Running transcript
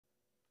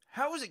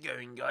How's it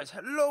going, guys?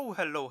 Hello,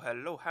 hello,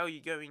 hello. How are you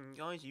going,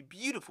 guys? You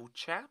beautiful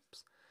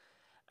chaps.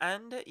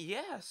 And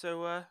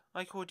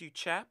I called you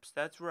chaps.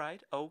 That's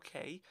right.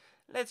 Okay,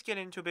 let's get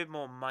into a bit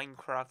more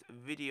Minecraft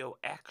video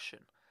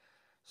action.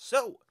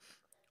 So,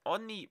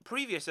 on the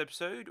previous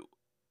episode,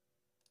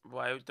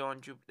 why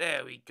don't you?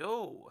 There we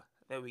go.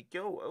 There we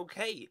go.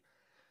 Okay.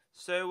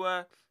 So,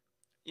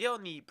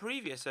 on the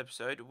previous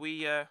episode,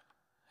 we had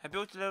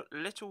built a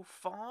little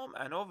farm,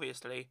 and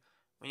obviously,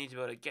 we need to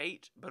build a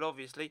gate. But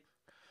obviously,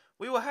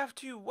 we will have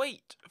to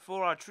wait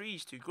for our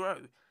trees to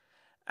grow.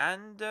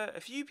 And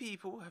a few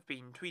people have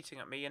been tweeting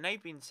at me and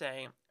they've been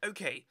saying,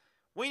 okay,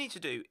 what you need to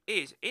do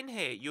is, in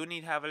here, you'll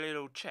need to have a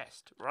little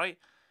chest, right?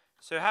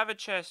 So have a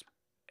chest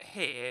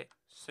here,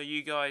 so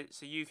you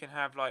can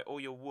have like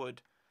all your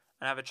wood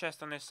and have a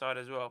chest on this side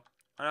as well.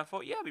 And I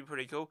thought, yeah, it'd be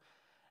pretty cool.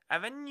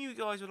 And then you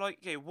guys were like,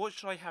 okay, what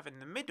should I have in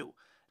the middle?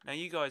 Now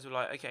you guys were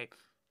like, okay,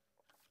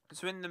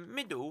 so in the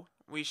middle,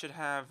 we should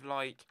have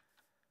like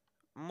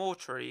more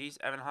trees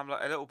and then have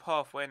like a little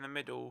pathway in the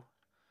middle,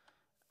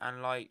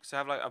 and like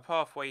have like a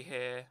pathway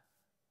here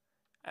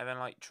and then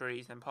like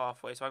trees and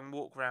pathway so I can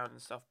walk around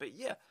and stuff. But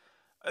yeah,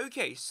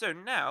 okay, so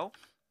now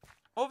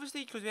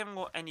obviously because we haven't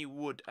got any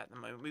wood at the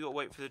moment, we got to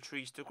wait for the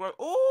trees to grow.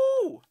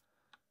 Oh,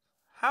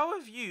 how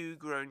have you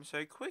grown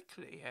so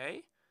quickly,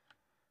 hey?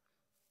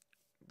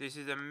 This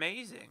is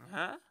amazing,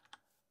 huh?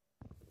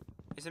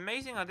 It's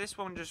amazing how this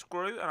one just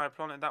grew and I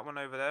planted that one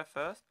over there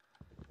first.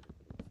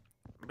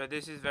 But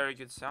this is very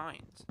good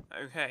signs.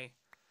 Okay.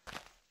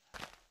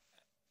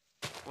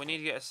 We need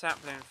to get a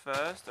sapling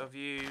first of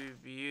you,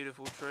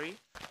 beautiful tree.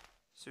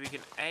 So we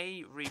can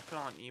A,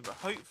 replant you, but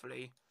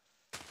hopefully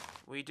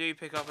we do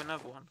pick up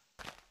another one.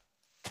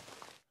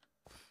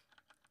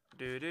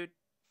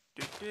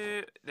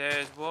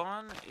 There's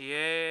one.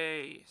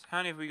 Yay. How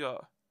many have we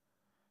got?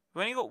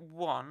 We've only got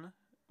one,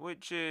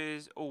 which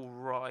is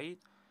alright.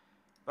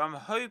 But I'm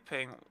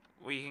hoping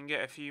we can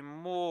get a few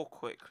more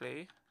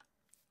quickly.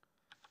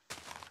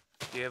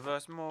 Give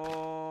us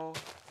more.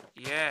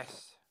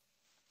 Yes.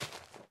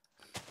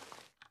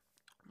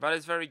 That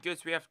is very good.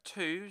 So we have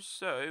two,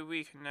 so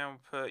we can now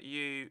put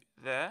you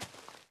there.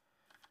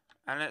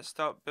 And let's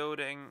start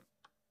building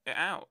it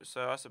out.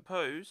 So I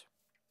suppose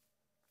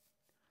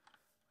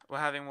we're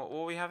having, what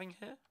are we having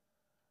here?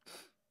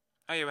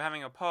 Oh yeah, we're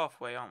having a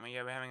pathway, aren't we?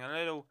 Yeah, we're having a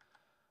little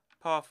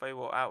pathway,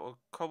 out of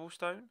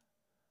cobblestone?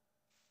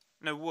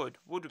 No, wood.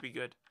 Wood would be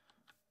good.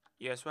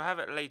 Yes, we'll have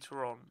it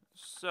later on.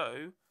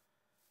 So,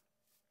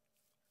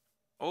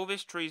 all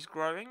this tree's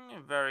growing.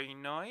 Very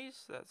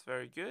nice. That's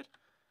very good.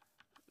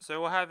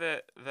 So we'll have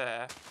it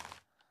there.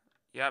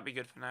 Yeah, that'd be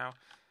good for now.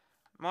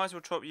 Might as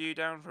well chop you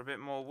down for a bit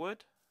more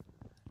wood.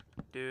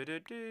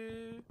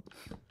 This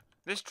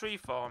tree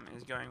farm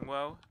is going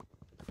well.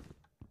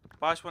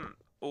 But I just want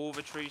all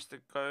the trees to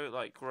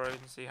grow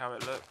and see how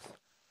it looks.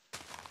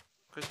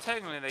 Because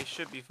technically they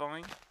should be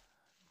fine.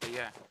 But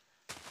yeah.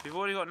 We've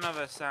already got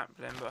another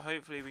sapling, but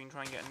hopefully we can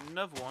try and get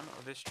another one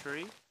of this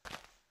tree.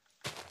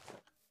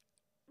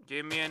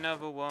 Give me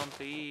another one,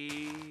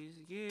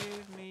 please.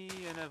 Give me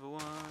another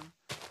one.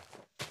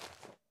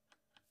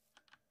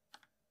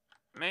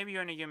 Maybe you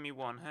only give me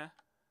one, huh?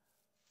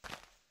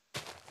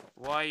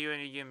 Why you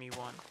only give me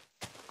one?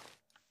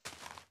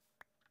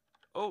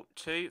 Oh,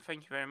 two.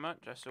 Thank you very much.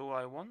 That's all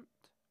I want.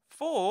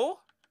 4?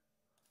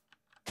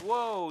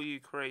 Whoa, you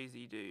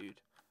crazy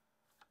dude.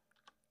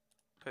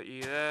 Put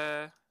you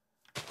there.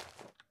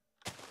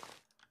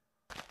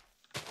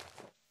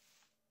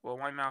 Well,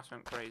 my mouse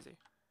went crazy.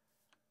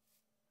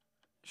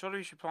 Surely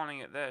we should be planting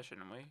it there,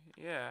 shouldn't we?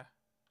 Yeah.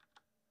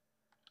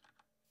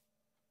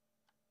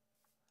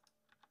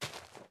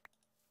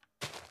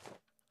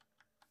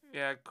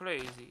 Yeah,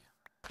 crazy.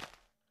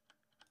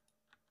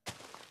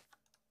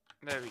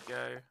 There we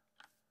go.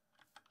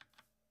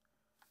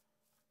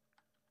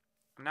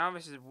 Now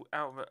this is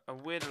out of a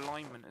weird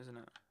alignment, isn't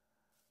it?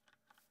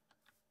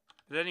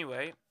 But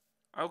anyway,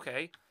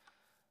 okay.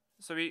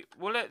 So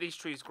we'll let these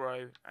trees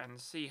grow and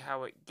see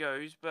how it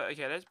goes. But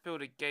okay, let's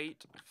build a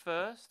gate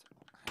first.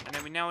 And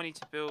then we now need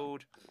to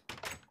build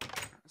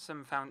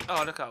some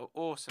oh, look how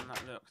awesome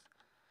that looks.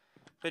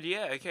 But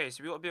yeah, okay,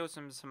 so we got to build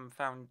some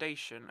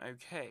foundation.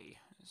 Okay,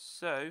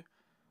 so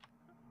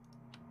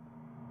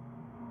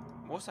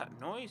what's that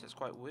noise? That's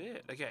quite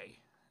weird.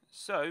 Okay,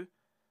 so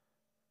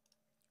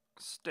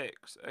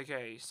sticks.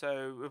 Okay,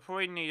 so we'll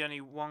probably need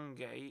only one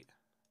gate.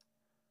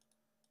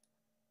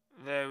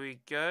 There we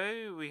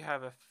go. We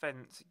have a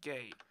fence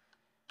gate.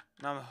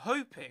 Now I'm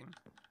hoping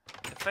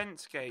the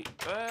fence gate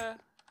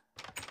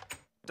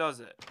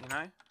does it, you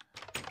know?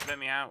 Let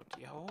me out.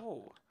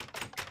 Oh.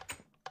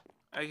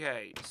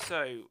 Okay,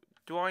 so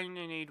do I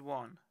only need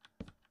one?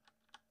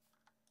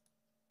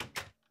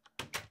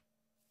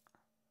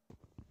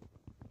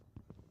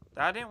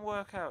 That didn't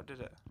work out, did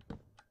it?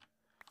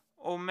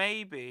 Or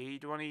maybe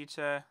do I need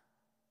to...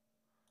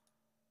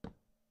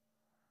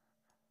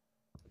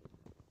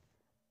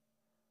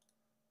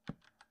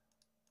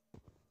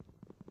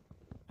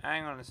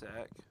 Hang on a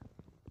sec.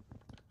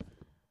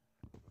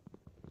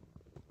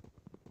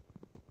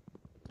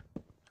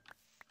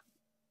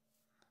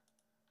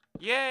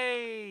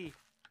 Yay!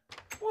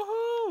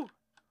 Woohoo!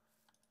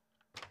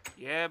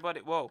 Yeah, buddy.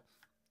 Whoa.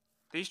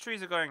 These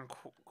trees are going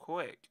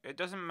quick. It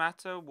doesn't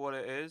matter what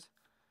it is.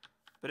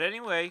 But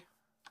anyway,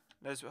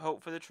 let's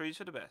hope for the trees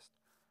for the best.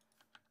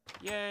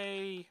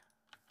 Yay!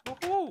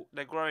 Woohoo!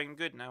 They're growing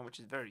good now, which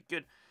is very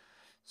good.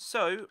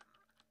 So,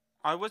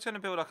 I was going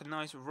to build like a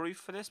nice roof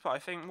for this, but I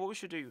think what we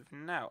should do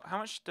now... How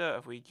much dirt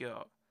have we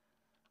got?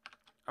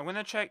 I'm going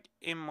to check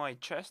in my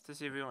chest to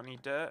see if we got any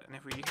dirt. And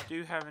if we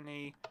do have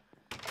any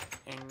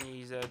in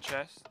these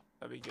chests,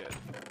 that'd be good.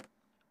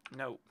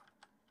 Nope.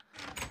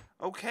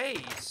 Okay,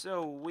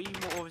 so we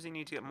obviously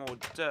need to get more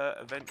dirt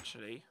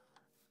eventually.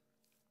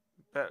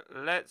 But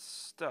let's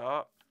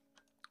start.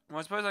 Well,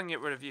 I suppose I can get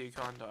rid of you,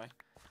 can't I?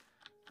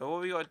 But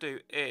what we got to do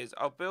is,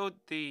 I'll build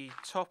the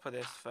top of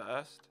this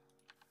first.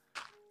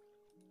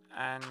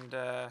 And,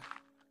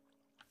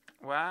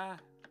 where?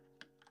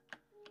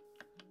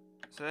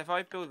 So if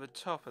I build the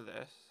top of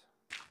this.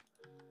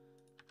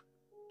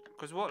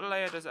 Because what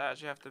layer does it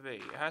actually have to be?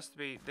 It has to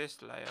be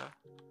this layer.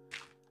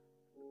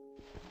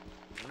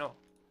 No.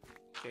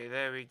 Okay,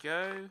 there we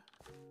go.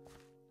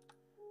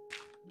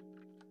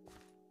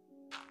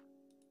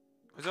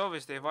 Because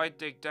obviously if I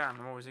dig down,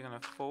 I'm obviously going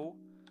to fall.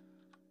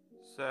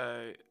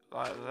 So,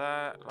 like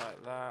that,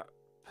 like that.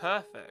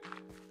 Perfect.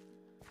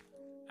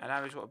 And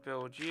now we just got to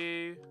build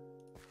you.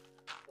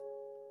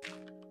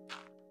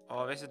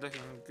 Oh, this is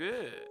looking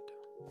good.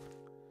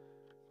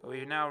 But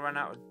we've now run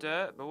out of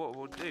dirt. But what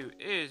we'll do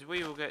is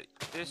we will get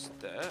this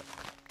dirt.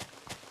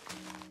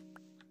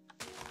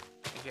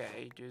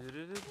 Okay.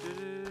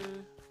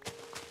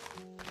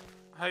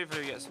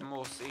 Hopefully we get some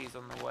more seeds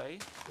on the way.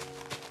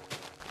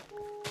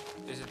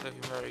 This is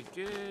looking very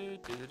good.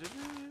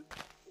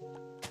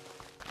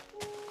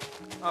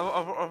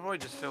 I'll probably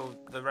just fill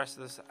the rest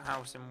of this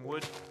house in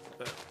wood,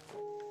 but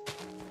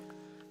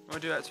we'll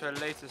do that to a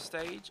later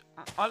stage.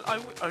 I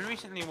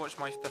recently watched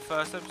the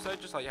first episode,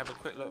 just like you have a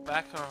quick look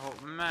back, and I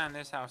thought, man,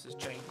 this house has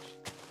changed.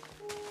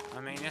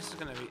 I mean, this is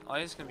gonna be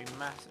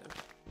massive.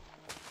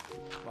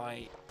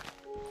 Like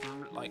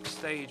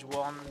stage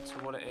 1 to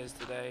what it is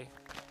today.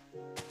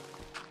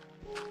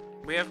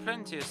 We have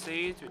plenty of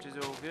seeds, which is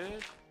all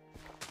good.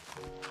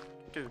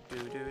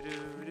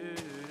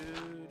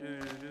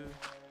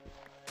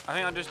 I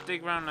think I'll just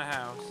dig around the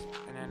house,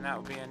 and then that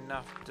will be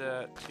enough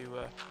dirt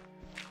to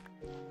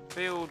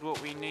build what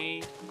we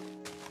need.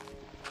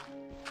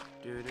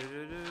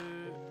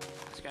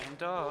 It's getting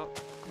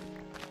dark.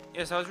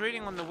 Yes, I was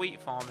reading on the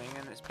wheat farming,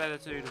 and it's better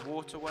to do the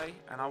waterway,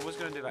 and I was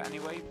going to do that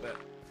anyway, but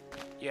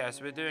yeah,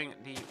 so we're doing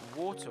the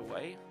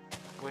waterway,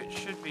 which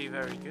should be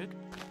very good.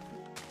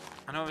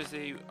 And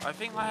obviously, I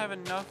think I have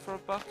enough for a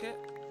bucket,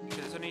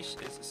 because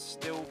it's a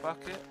steel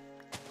bucket.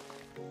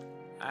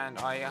 And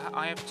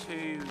I have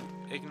 2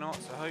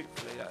 ignots, so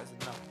hopefully that is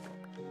enough.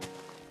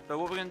 But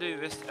what we're going to do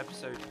this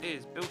episode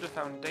is build a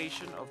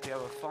foundation of the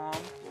other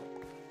farm.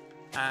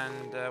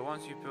 And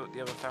once we've built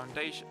the other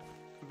foundation...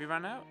 Have we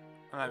run out?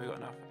 Oh no, we've got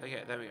enough.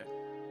 Okay, there we go.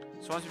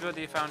 So once we build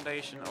the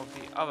foundation of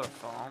the other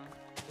farm,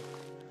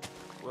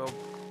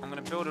 I'm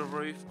going to build a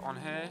roof on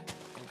here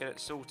and get it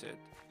sorted.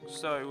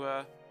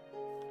 So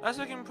that's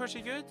looking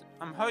pretty good.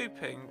 I'm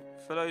hoping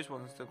for those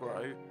ones to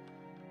grow.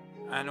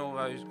 And all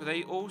those, but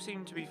they all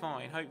seem to be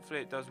fine. Hopefully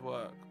it does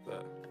work,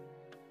 but...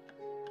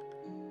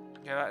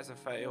 Okay, that is a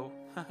fail.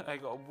 I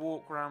got to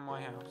walk around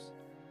my house.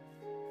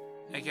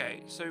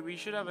 Okay, so we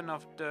should have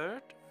enough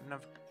dirt.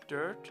 Enough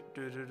dirt.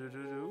 I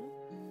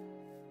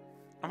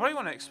probably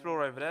want to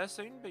explore over there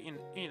soon, but you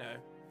know,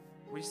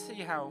 we see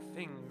how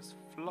things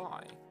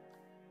fly.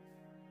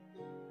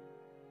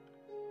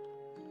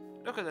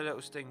 Look at the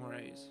little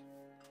stingrays.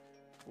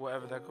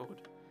 Whatever they're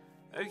called.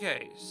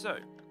 Okay, so...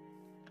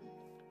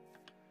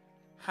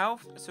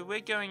 So we're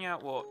going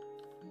out, what,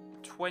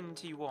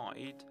 20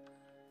 wide?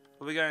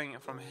 But we're going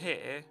from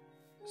here.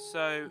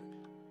 So,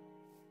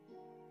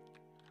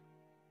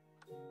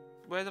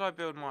 where did I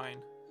build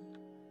mine?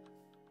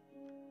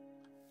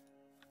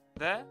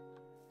 There?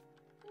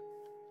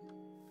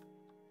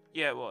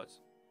 Yeah, it was.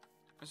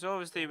 So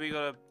obviously we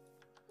gotta...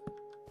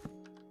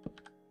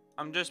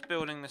 I'm just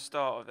building the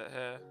start of it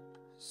here.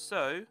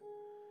 So...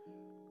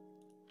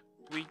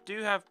 We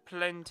do have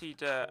plenty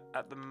dirt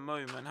at the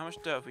moment. How much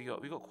dirt have we got?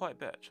 We've got quite a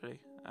bit, actually.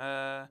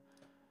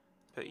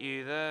 Put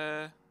you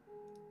there.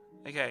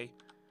 Okay.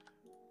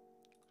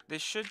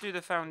 This should do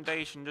the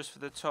foundation just for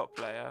the top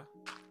layer.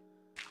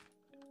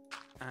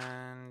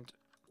 And...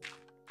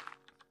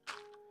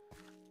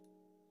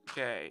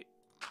 Okay.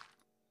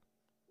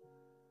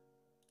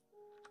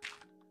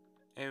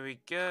 Here we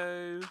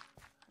go.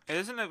 It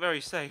doesn't look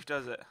very safe,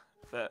 does it?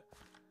 But...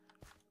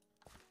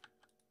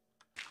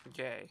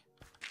 Okay.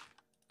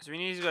 So we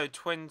need to go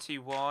 20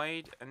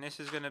 wide, and this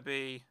is going to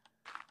be...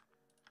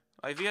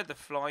 Like, if you had the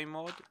fly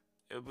mod,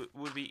 it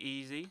would be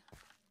easy,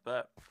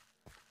 but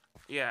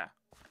yeah.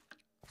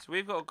 So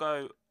we've got to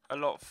go a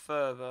lot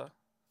further.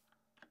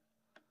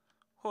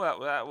 Oh,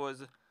 that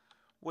was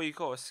what you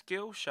call a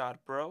skill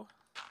shot, bro.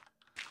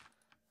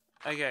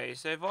 Okay,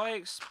 so if I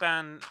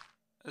expand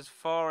as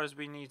far as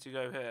we need to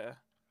go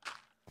here.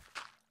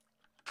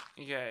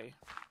 Okay.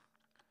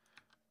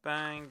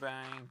 Bang,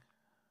 bang.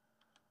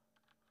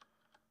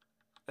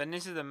 Then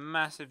this is a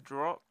massive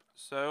drop.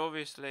 So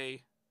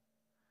obviously,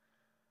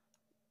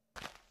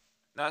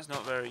 that's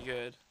not very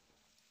good.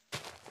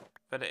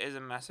 But it is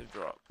a massive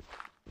drop.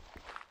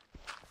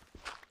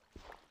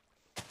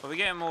 But we're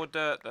getting more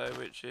dirt though,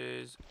 which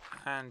is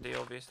handy,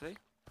 obviously.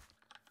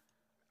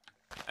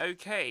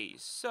 Okay,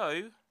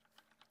 so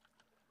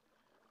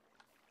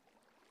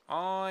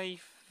I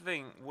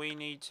think we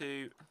need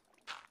to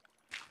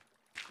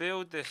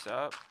build this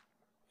up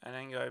and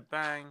then go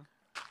bang,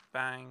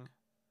 bang.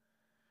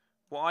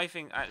 What I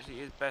think actually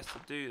is best to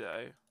do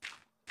though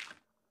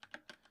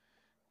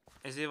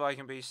is if I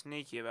can be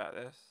sneaky about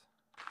this.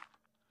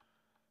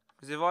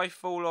 Because if I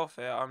fall off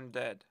it, I'm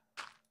dead.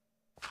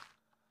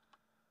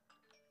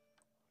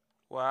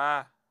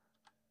 Wow.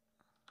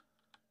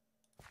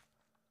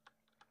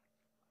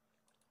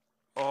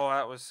 Oh,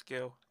 that was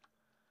skill.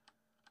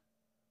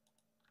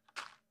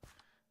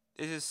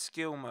 This is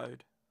skill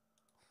mode.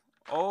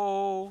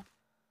 Oh.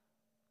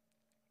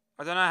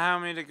 I don't know how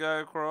many to go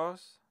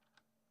across.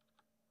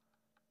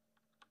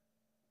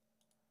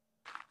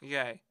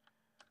 Okay.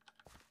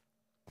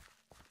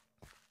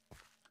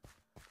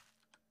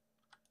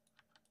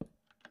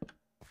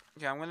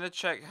 Okay, I'm going to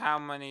check how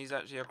many is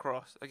actually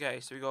across. Okay,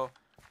 so we got...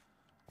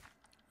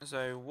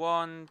 So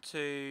 1,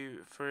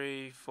 2,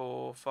 3,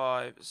 4,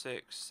 5,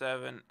 6,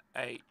 7,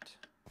 8,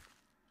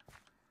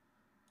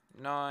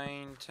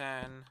 9,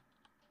 10,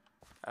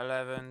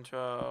 11,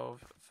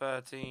 12,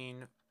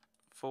 13,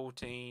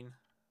 14,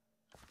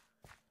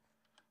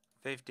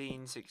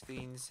 15,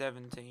 16,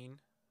 17,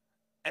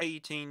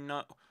 18,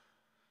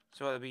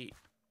 so that'll be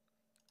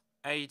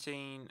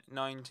 18,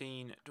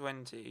 19,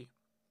 20.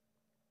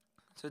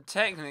 So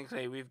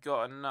technically we've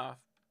got enough,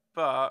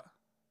 but...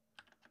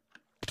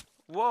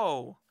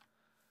 Whoa!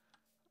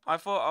 I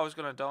thought I was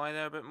going to die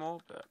there a bit more,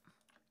 but...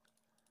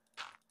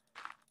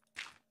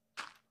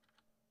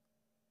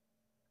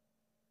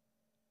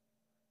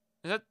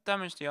 Does that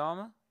damage the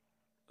armor?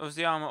 Or has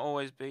the armor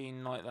always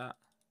been like that?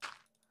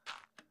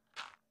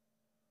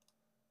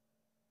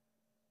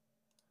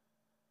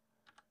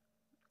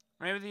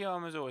 Maybe the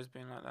armor's always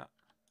been like that.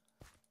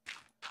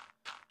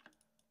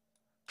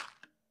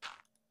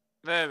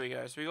 There we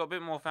go. So we got a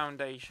bit more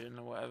foundation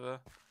or whatever.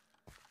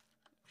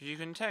 Because you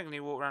can technically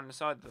walk around the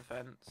side of the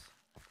fence.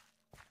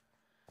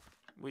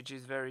 Which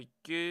is very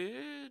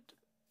good.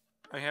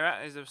 Okay,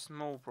 that is a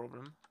small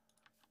problem.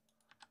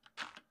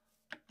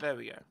 There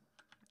we go.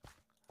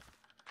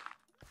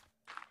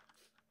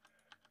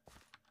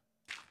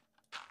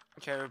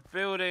 Okay, we're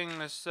building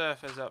the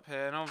surface up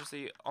here. And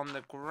obviously on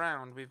the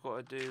ground we've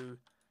got to do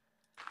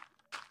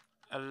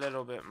a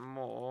little bit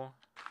more.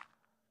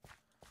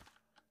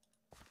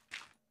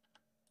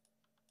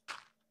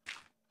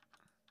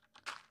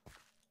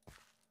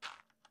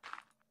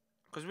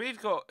 Because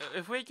we've got,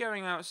 if we're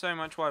going out so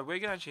much wide, we're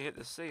going to actually hit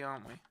the sea,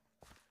 aren't we?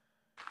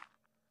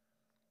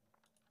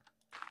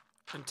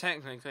 And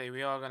technically,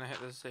 we are going to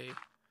hit the sea.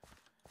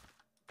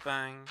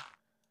 Bang.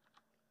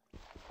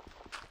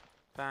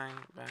 Bang,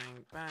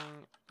 bang,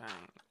 bang,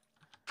 bang.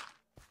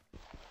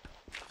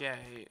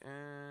 Okay,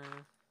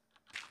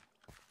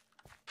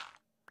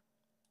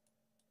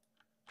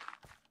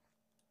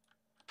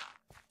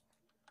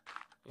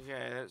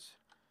 yeah, that's...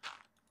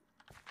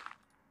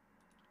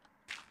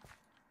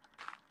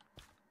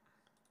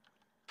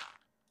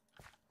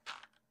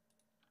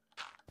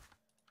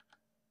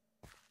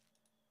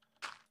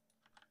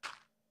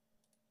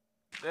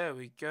 There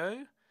we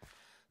go.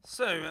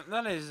 So,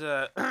 that is,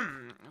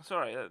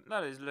 sorry,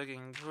 that is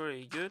looking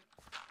pretty good.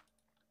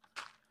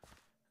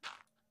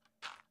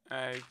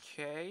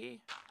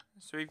 Okay.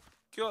 So we've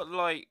got,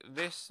 like,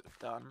 this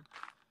done.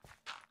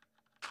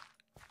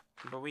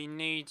 But we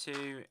need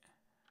to...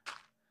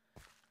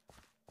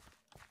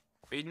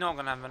 We're not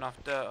going to have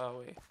enough dirt, are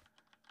we?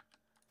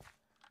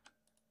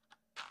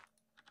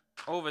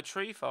 All the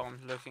tree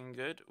farm's looking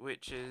good,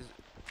 which is...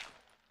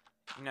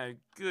 You know,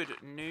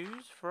 good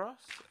news for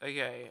us.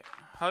 Okay,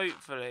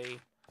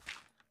 hopefully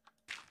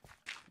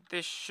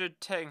this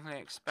should technically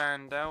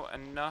expand out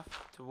enough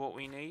to what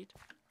we need.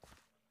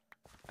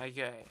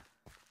 Okay.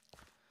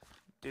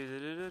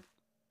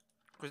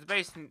 Because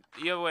basically,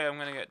 the other way I'm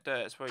going to get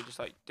dirt is probably just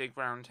like dig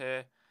round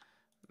here,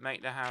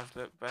 make the house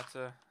look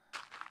better.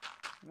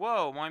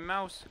 Whoa, my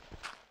mouse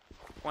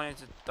went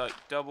into like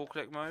double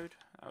click mode.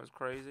 That was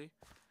crazy.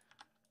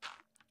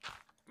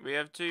 We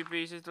have 2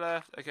 pieces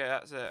left. Okay,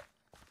 that's it.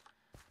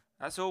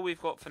 That's all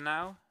we've got for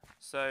now.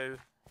 So,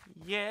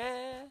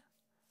 yeah.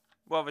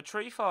 Well, the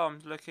tree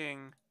farm's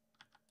looking...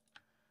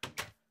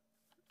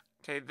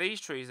 Okay, these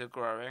trees are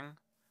growing.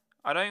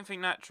 I don't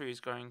think that tree is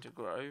going to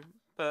grow.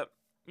 But,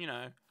 you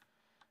know.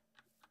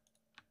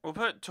 We'll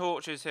put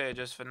torches here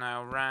just for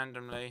now,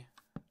 randomly.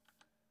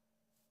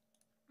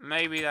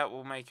 Maybe that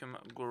will make them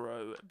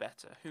grow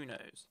better. Who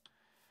knows?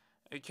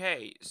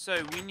 Okay,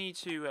 so we need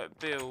to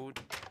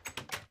build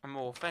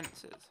more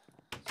fences.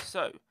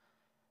 So...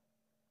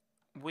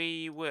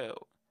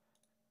 Well,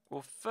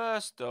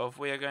 first off,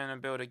 we are going to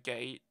build a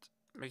gate,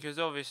 because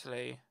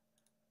obviously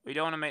We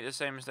don't want to make the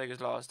same mistake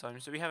as last time,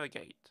 so we have a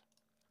gate.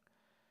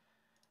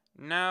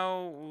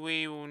 Now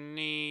we will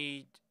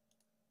need...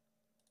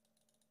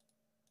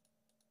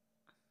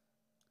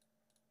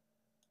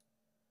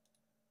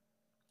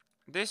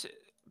 this.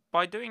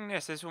 By doing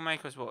this, this will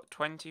make us, what,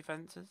 20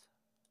 fences?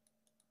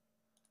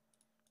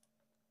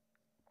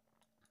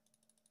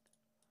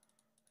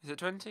 Is it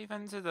 20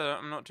 fences?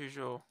 I'm not too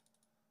sure.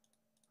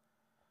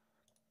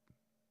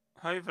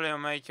 Hopefully it'll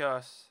make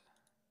us...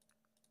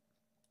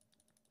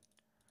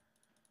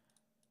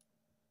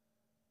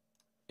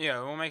 yeah,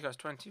 it will make us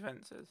 20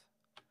 fences.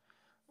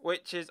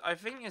 Which is, I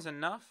think, is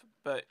enough,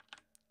 but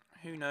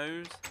who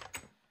knows.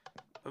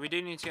 But we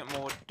do need to get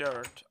more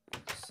dirt.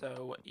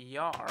 So,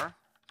 yar.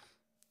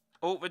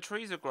 Oh, the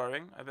trees are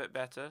growing a bit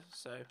better,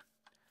 so...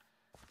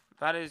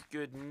 that is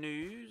good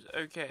news.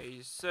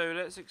 Okay, so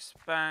let's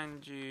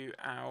expand you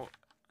out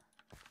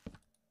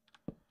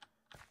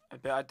a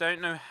bit. I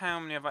don't know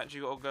how many I've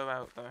actually got to go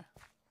out, though.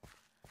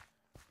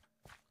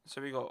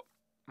 So we got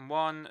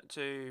 1,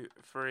 2,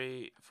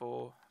 3,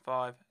 4,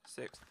 5,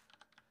 6,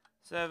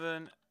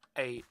 7,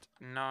 8,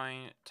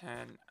 9,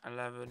 10,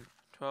 11,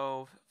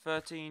 12,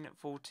 13,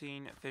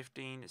 14,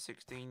 15,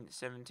 16,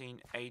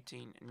 17,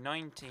 18,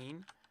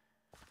 19,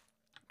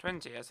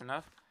 20, that's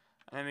enough.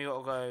 And then we got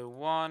to go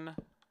 1,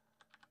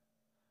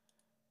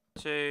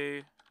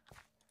 2,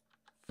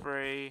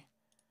 3,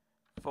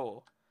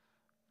 4.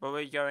 But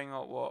we're going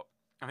at what?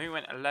 I think we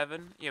went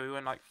 11. Yeah, we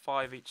went like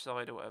 5 each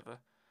side or whatever.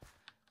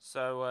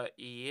 So,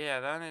 yeah,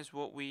 that is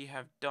what we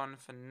have done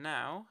for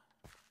now.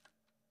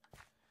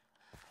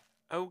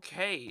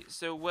 Okay,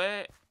 so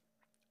where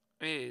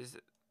is...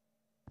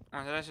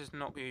 okay, let's just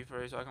knock you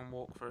through so I can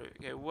walk through.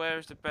 Okay, where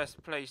is the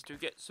best place to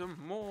get some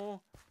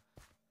more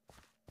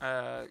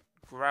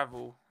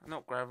gravel?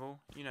 Not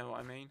gravel, you know what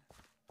I mean.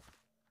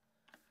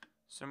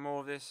 Some more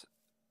of this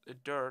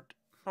dirt.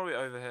 Probably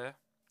over here.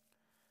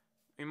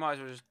 We might as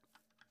well just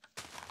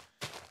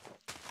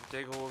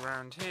dig all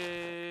around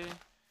here.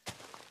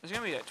 It's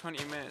going to be like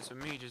 20 minutes of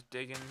me just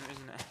digging,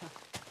 isn't it?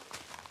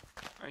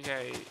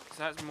 Okay, so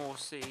that's more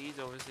seeds,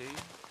 obviously.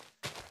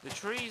 The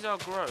trees are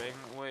growing,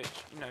 which,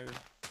 you know,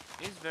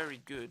 is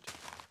very good.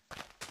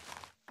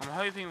 I'm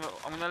hoping that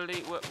I'm going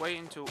to wait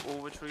until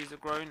all the trees are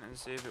grown and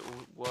see if it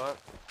will work.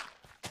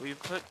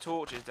 We've put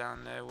torches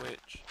down there,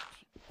 which,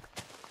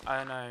 I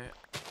don't know.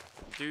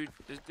 Do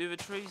the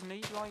trees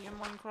need light in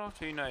Minecraft?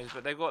 Who knows?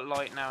 But they've got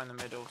light now in the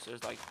middle, so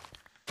it's like,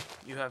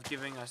 you have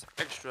giving us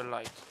extra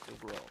light to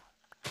grow.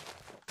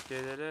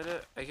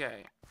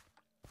 Okay.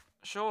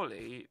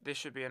 Surely this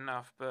should be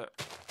enough, but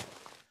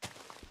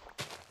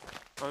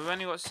well, we've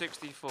only got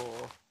 64.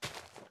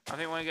 I think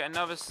we're going to get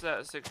another set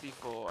of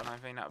 64, and I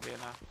think that'll be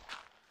enough.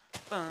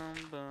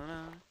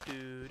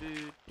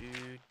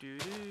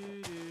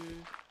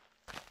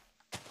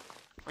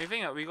 We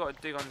think that we got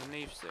to dig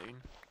underneath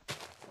soon.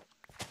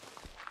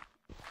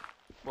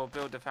 Well,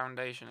 build the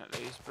foundation at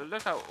least. But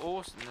look how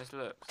awesome this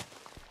looks.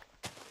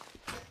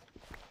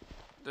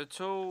 The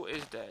tool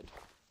is dead.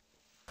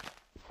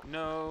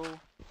 No.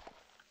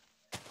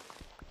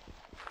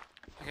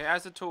 Okay,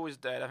 as the tool is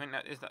dead, I think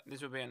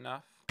this will be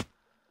enough.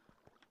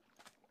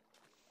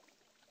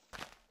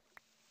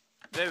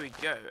 There we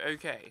go.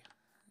 Okay.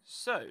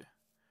 So,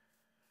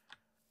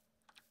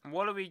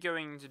 what are we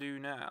going to do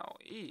now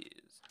is...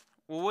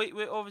 well,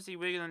 we're obviously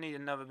going to need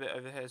another bit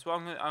over here. So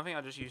I think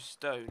I'll just use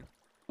stone.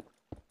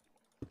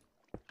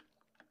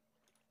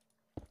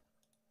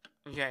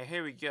 Okay,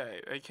 here we go.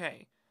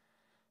 Okay.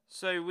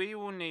 So we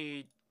will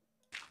need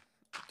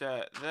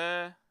dirt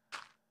there.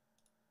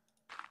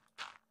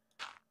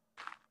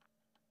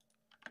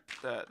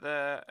 Dirt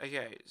there.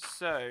 Okay,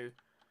 so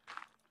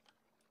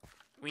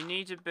we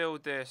need to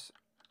build this.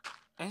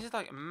 This is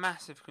like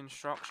massive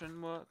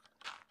construction work.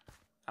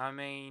 I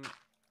mean,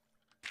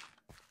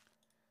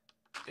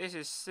 this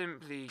is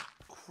simply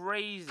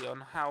crazy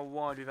on how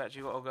wide we've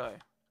actually got to go.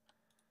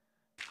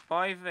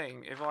 I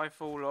think if I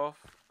fall off,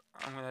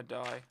 I'm going to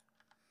die.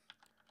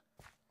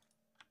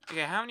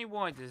 Okay, how many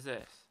wide is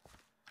this?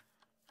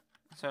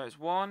 So it's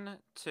 1,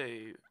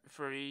 2,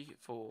 3,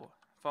 4,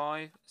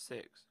 5,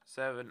 6,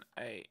 7,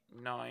 8,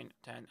 9,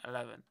 10,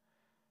 11.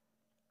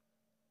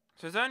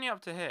 So it's only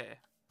up to here.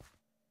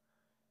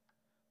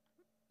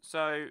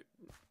 So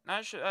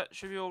that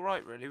should be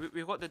alright, really.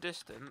 We've got the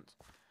distance.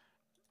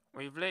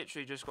 We've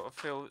literally just got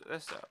to fill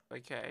this up.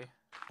 Okay.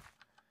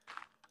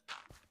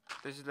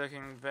 This is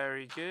looking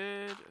very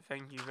good.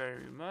 Thank you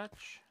very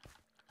much.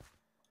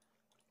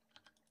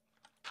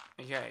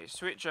 Okay,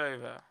 switch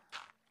over.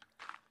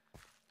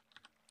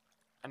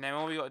 And then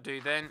all we got to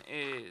do then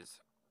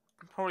is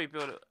probably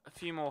build a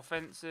few more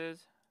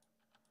fences.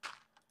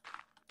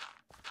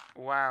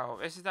 Wow,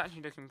 this is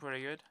actually looking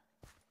pretty good.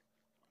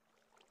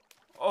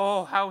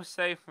 Oh, how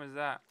safe was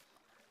that?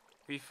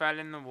 We fell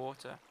in the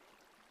water.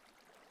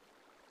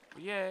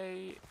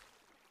 Yay.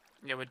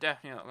 Yeah, we're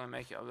definitely not going to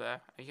make it up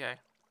there. Okay.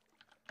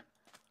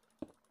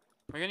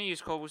 We're going to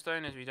use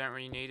cobblestone as we don't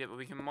really need it, but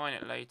we can mine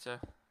it later.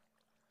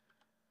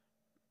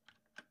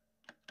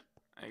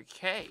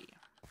 Okay.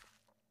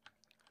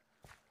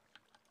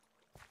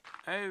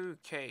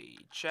 Okay,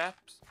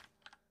 chaps.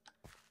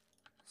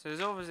 So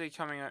it's obviously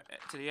coming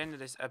to the end of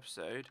this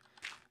episode,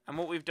 and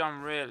what we've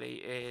done really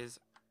is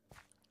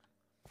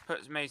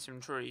made some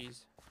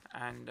trees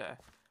and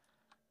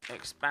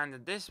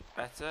expanded this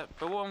better.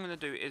 But what I'm going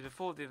to do is,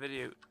 before the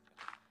video,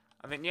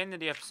 I think the end of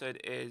the episode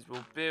is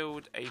we'll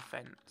build a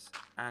fence,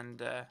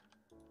 and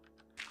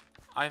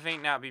I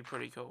think that'd be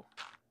pretty cool.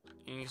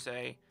 You can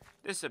say,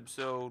 this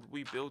episode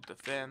we built the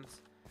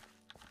fence,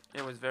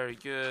 it was very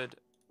good,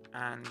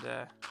 and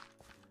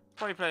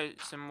probably play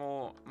some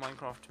more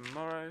Minecraft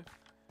tomorrow,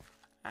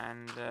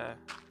 and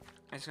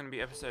it's going to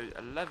be episode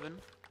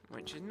 11,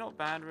 which is not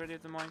bad really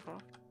of the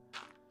Minecraft.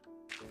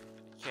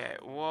 Okay,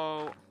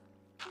 well,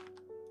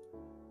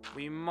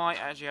 we might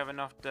actually have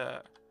enough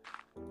dirt.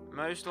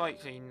 Most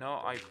likely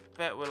not. I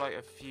bet we're like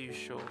a few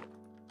short.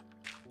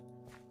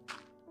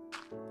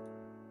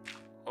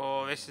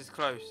 Oh, this is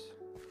close.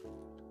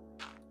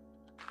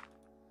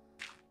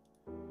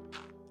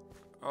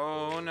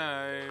 Oh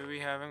no, we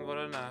haven't got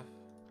enough.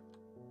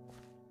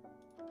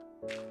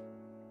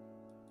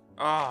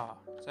 Ah,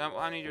 so how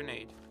many do you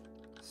need?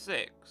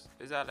 6.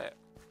 Is that it?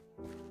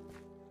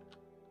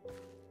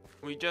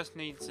 We just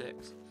need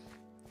 6.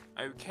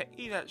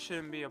 Okay, that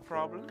shouldn't be a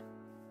problem.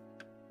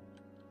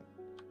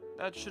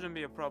 That shouldn't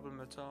be a problem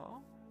at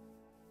all.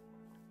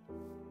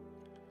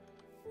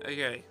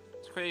 Okay,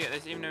 let's quickly get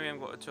this, even though we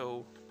haven't got a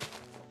tool.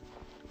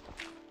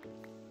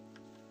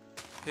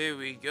 Here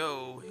we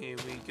go, here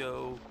we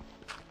go.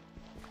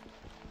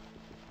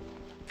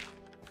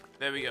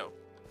 There we go.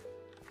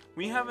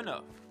 We have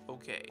enough.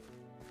 Okay.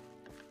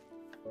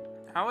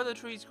 How are the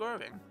trees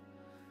growing?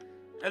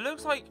 It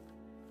looks like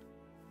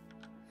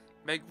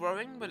they're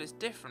growing, but it's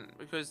different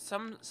because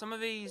some of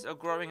these are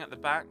growing at the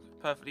back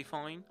perfectly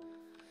fine.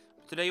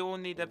 Do they all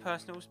need their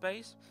personal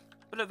space?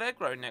 But look, they're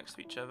growing next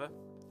to each other.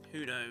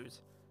 Who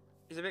knows?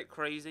 It's a bit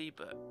crazy,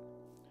 but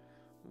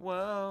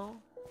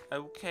well,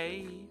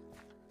 okay,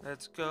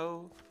 let's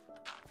go.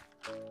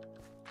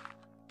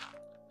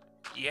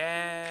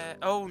 Yeah.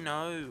 Oh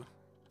no.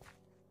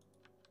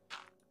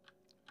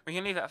 We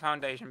can leave that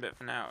foundation bit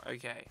for now.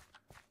 Okay.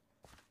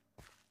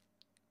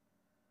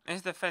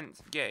 There's the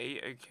fence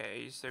gate.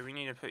 Okay, so we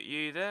need to put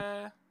you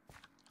there.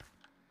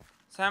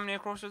 So how many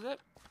across was it?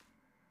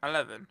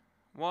 11.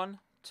 1,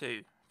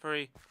 2,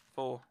 3,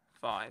 4,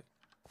 5,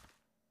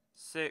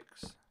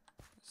 6.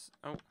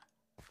 Oh.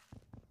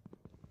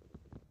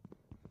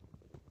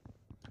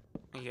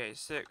 Okay,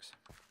 6.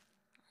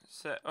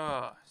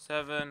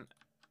 7.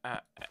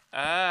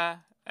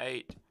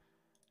 8,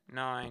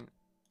 9,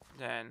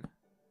 10,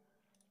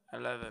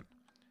 11.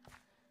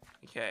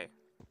 Okay.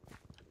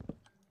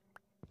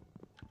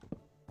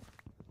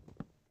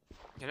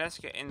 Okay, let's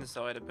get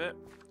inside a bit.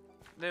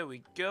 There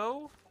we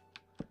go.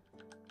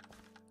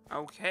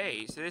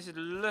 Okay, so this is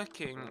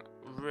looking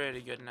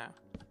really good now.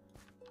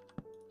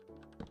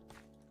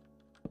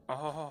 Oh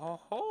ho ho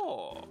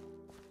ho.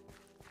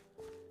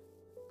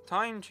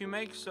 Time to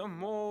make some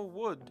more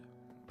wood,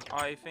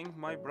 I think,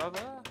 my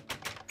brother.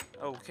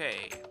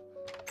 Okay.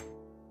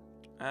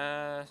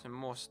 Some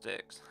more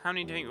sticks. How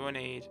many do you think we'll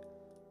need?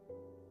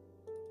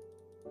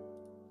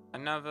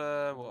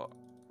 Another, what?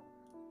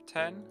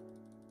 10?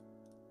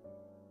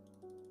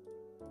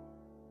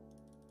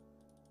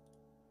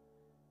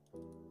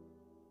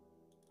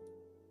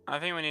 I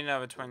think we need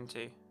another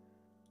 20.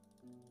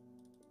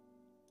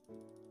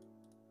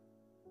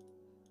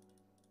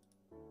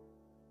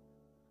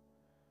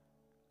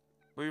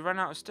 We run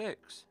out of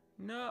sticks.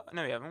 No,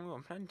 we haven't. We've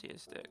got plenty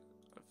of sticks.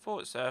 I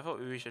thought so. I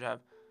thought we should have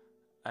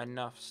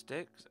enough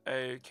sticks.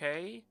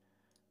 Okay.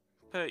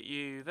 Put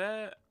you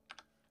there.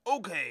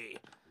 Okay.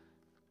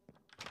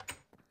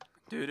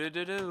 Do.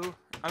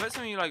 I bet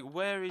some of you like,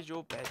 where is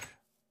your bed?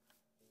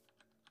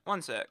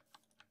 One sec.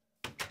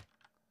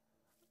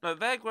 Look,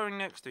 they're growing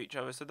next to each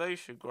other, so those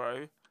should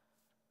grow.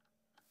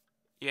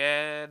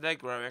 Yeah, they're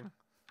growing.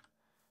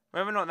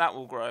 Whether or not that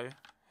will grow,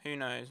 who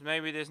knows?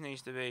 Maybe this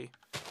needs to be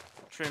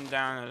trimmed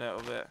down a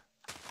little bit.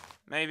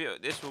 Maybe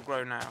this will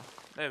grow now.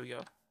 There we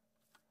go.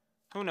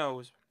 Who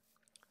knows?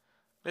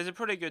 There's a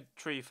pretty good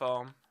tree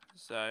farm,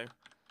 so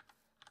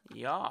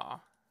yeah.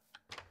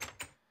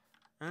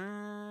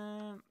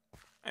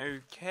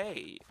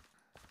 Okay.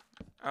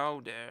 Oh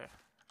dear.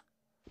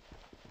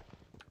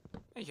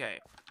 Okay.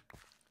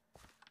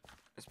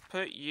 Let's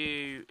put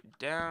you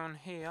down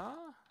here.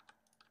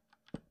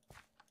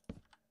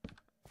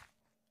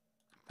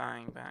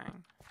 Bang,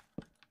 bang.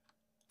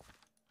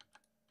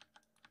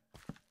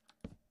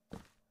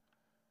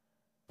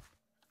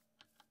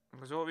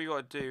 Because what we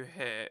got to do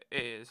here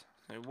is,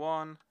 so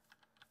 1,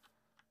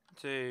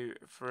 2,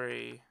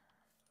 3,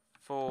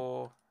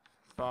 4,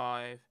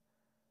 5,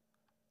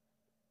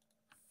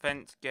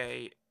 fence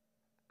gate.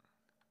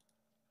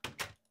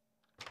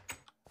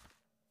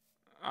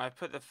 I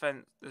put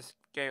this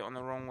gate on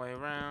the wrong way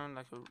around,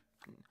 like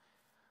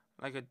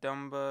a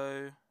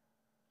Dumbo.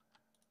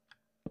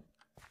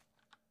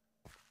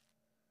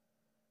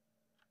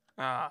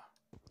 Ah.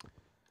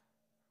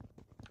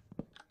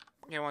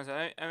 Okay,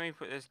 let me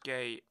put this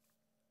gate.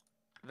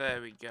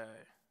 There we go.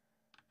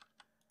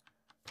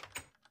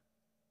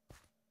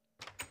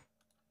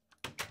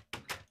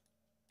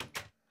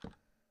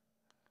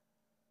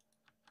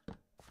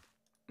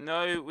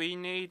 No, we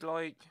need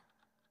like...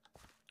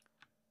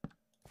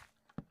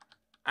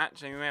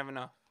 Actually, we may have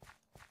enough.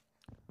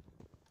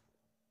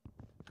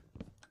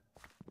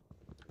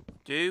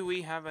 Do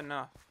we have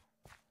enough?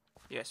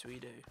 Yes, we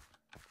do.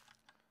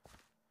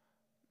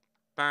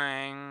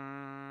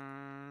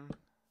 Bang.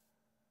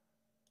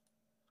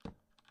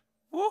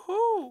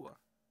 Woohoo!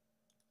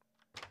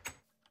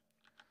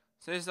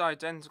 So this is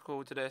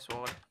identical to this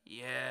one.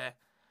 Yeah.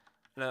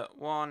 Look,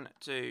 1,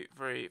 2,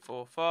 3,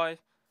 4,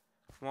 5.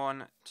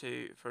 1,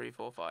 2, 3,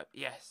 4, 5.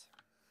 Yes.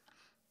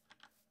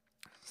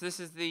 So this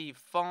is the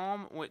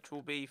farm, which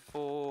will be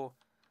for,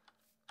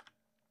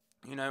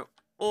 you know,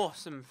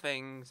 awesome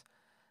things.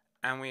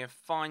 And we have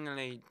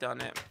finally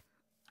done it.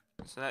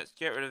 So let's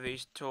get rid of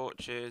these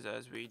torches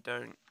as we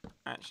don't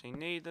actually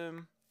need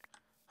them.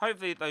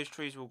 Hopefully those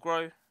trees will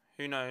grow.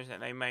 Who knows,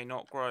 that they may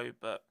not grow,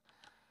 but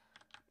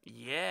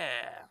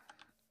yeah.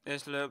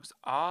 This looks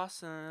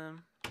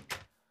awesome.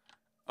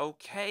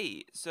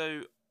 Okay,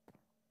 so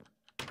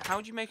how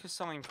would you make a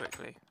sign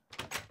quickly?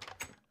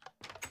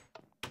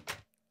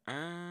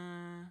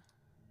 I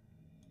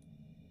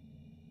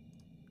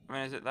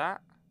mean, is it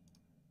that?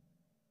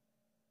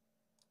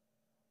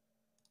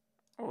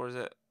 Or is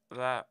it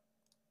that?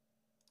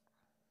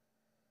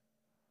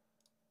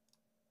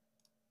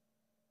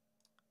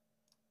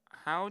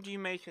 How do you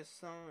make a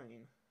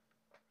sign?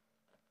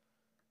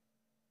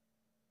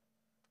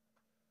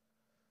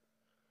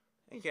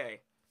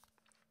 Okay.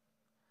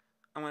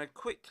 I'm going to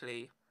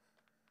quickly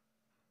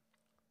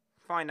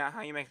find out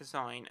how you make a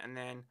sign, and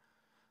then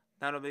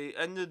that'll be the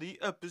end of the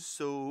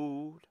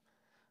episode.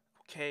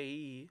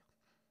 Okay.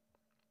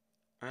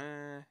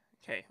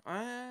 Okay.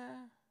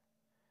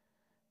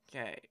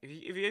 Okay.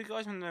 If you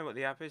guys want to know what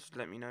the app is, just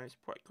let me know. It's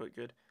quite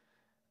good.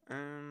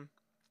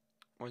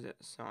 What is it?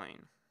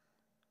 Sign.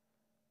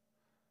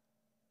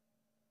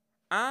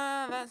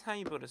 That's how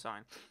you build a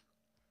sign.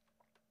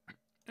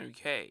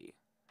 Okay.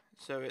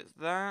 So it's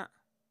that.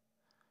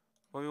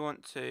 What we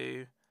want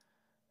to,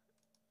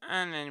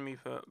 and then we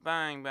put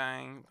bang,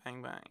 bang,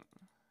 bang, bang.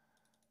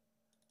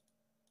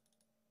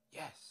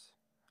 Yes.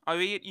 Oh,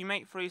 you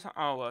make 3 signs.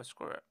 Oh, well,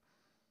 screw it.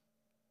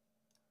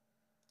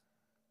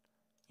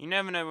 You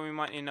never know when we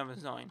might need another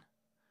sign.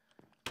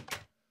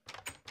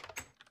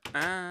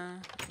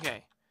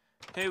 Okay.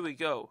 Here we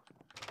go.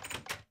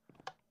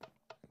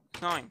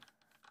 Sign.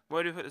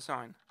 Where do we put the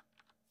sign?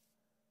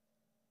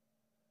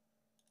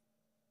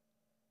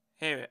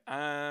 Here.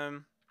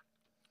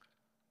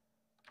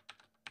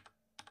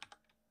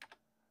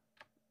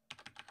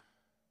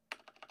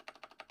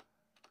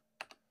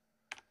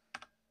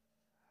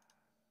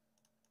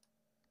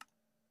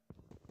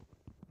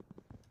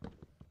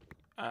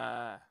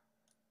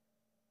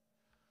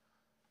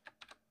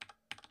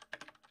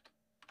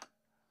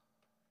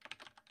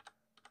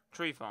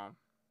 Tree farm.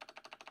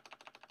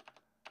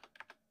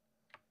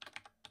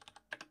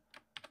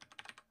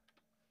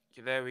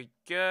 Okay, there we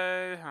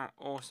go. How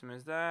awesome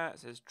is that? It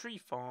says tree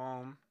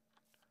farm.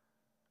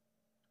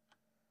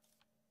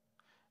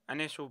 And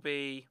this will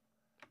be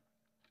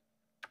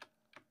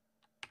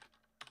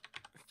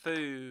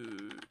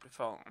food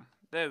farm.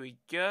 There we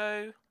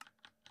go.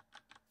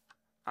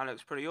 That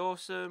looks pretty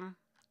awesome.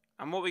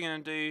 And what we're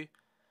going to do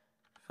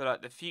for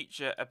like the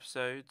future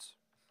episodes,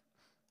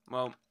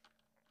 well,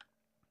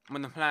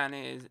 when the plan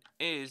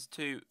is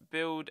to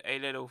build a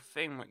little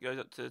thing that goes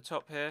up to the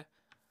top here,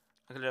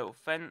 like a little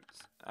fence.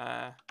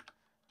 I'll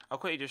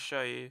quickly just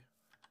show you,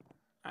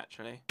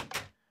 actually.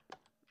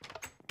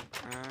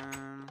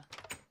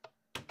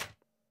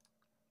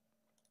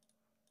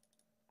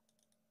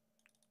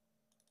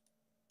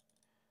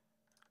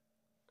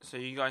 So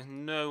you guys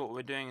know what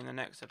we're doing in the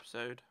next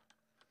episode.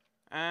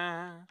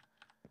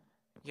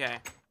 Yeah.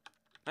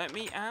 Let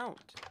me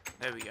out.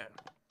 There we go.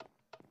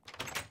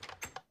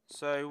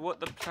 So what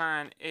the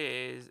plan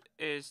is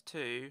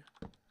to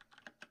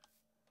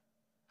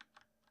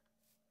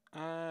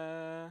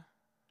so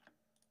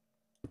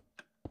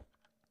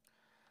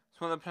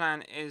what the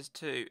plan is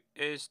to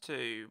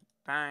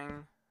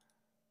bang.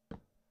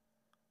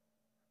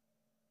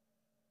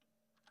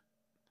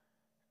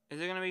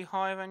 Is it gonna be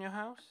higher than your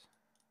house?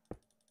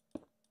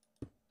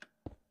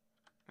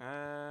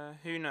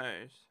 Who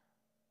knows?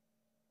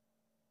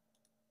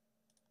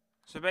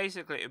 So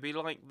basically it'd be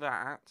like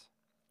that.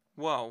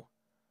 Whoa.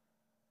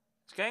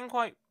 It's getting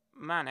quite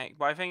manic,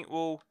 but I think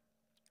we'll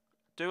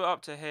do it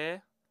up to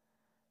here.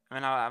 And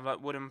then I'll have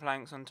like wooden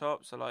planks on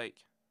top, so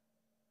like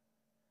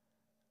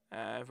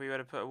if we were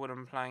to put a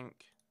wooden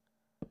plank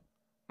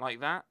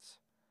like that.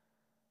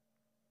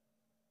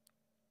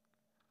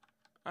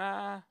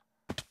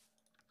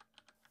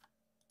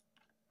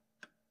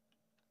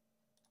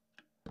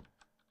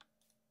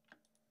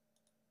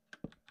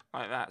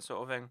 Like that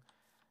sort of thing.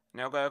 And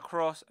it'll go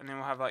across, and then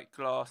we'll have like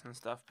glass and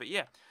stuff. But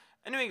yeah.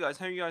 Anyway, guys,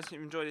 hope you guys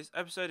enjoyed this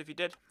episode. If you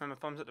did, remember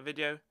thumbs up the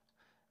video.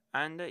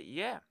 And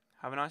yeah,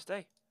 have a nice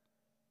day.